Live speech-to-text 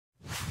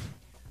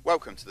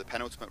Welcome to the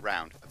penultimate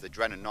round of the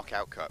Drennan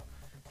Knockout Cup.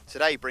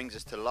 Today brings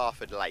us to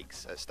Larford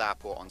Lakes at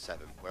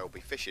Stourport-on-Severn, where we'll be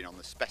fishing on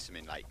the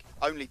Specimen Lake.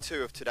 Only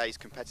two of today's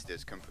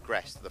competitors can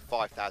progress to the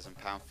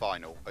 £5,000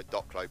 final at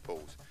Docklow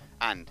Pools,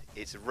 and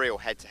it's a real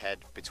head-to-head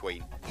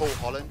between Paul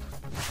Holland,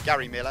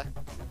 Gary Miller,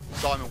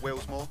 Simon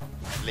Willsmore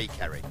and Lee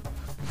Kerry.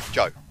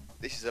 Joe,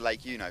 this is a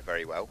lake you know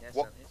very well. Yes,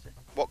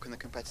 What can the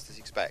competitors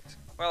expect?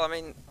 Well, I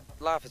mean,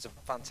 Larford's a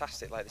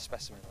fantastic lake, the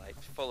Specimen Lake,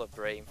 full of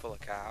bream, full of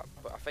carp,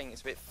 but I think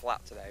it's a bit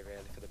flat today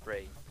really for the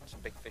bream. Some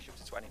big fish up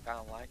to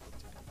 £20 likely,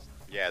 to be honest.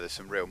 Yeah, there's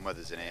some real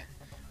mothers in here.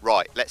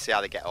 Right, let's see how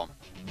they get on.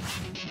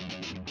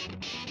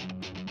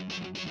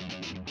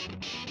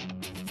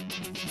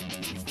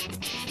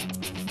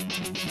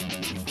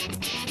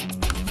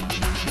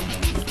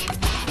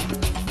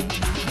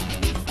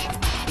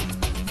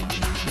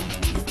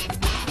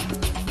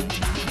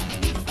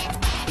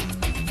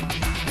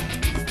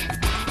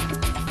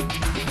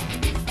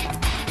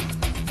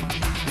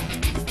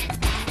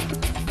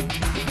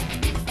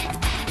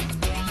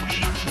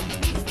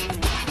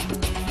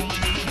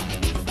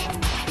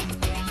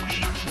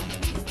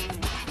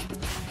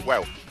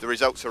 Well, the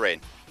results are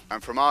in,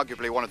 and from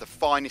arguably one of the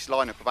finest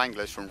lineup of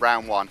anglers from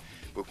round one,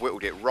 we've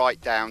whittled it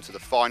right down to the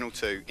final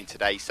two in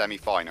today's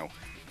semi-final,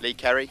 Lee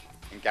Kerry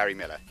and Gary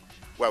Miller.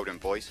 Well done,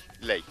 boys.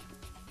 Lee,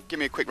 give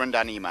me a quick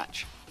rundown of your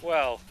match.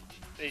 Well,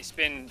 it's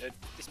been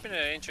an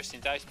interesting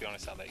day, to be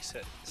honest, Alex.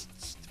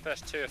 The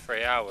first 2 or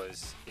 3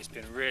 hours, it's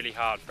been really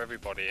hard for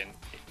everybody, and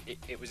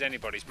it was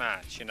anybody's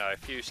match. You know, a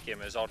few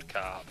skimmers, odd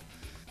carp.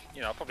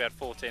 You know, I probably had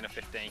 14 or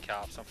 15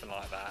 carp, something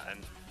like that,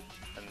 and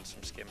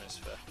some skimmers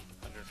for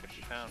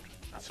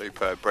 £150.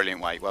 Superb,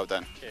 brilliant weight, well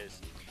done. Cheers.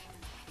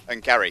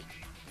 And Gary,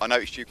 I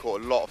noticed you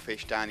caught a lot of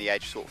fish down the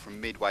edge sort of from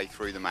midway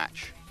through the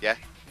match, yeah?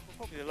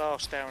 Probably the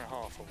last hour and a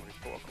half I would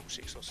have caught. I caught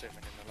 6 or 7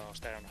 in the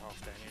last hour and a half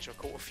down here. So I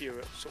caught a few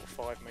at sort of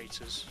 5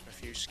 metres, a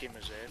few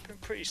skimmers there. Been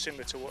pretty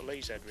similar to what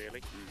Lee's had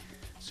really.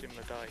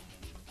 Similar day.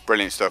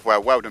 Brilliant stuff.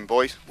 Well done,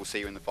 boys. We'll see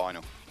you in the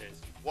final.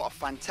 Cheers. What a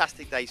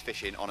fantastic day's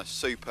fishing on a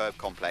superb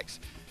complex.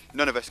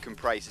 None of us can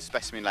praise the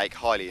Specimen Lake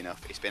highly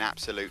enough. It's been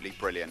absolutely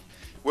brilliant.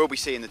 We'll be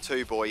seeing the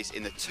two boys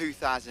in the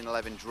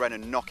 2011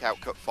 Drennan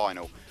Knockout Cup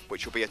final,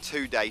 which will be a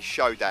 2-day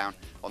showdown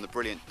on the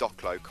brilliant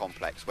Docklow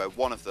complex, where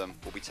one of them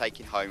will be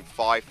taking home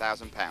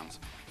 £5,000.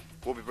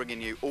 We'll be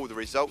bringing you all the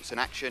results and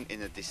action in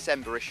the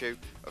December issue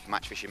of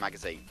Match Fishing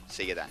magazine.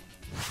 See you then.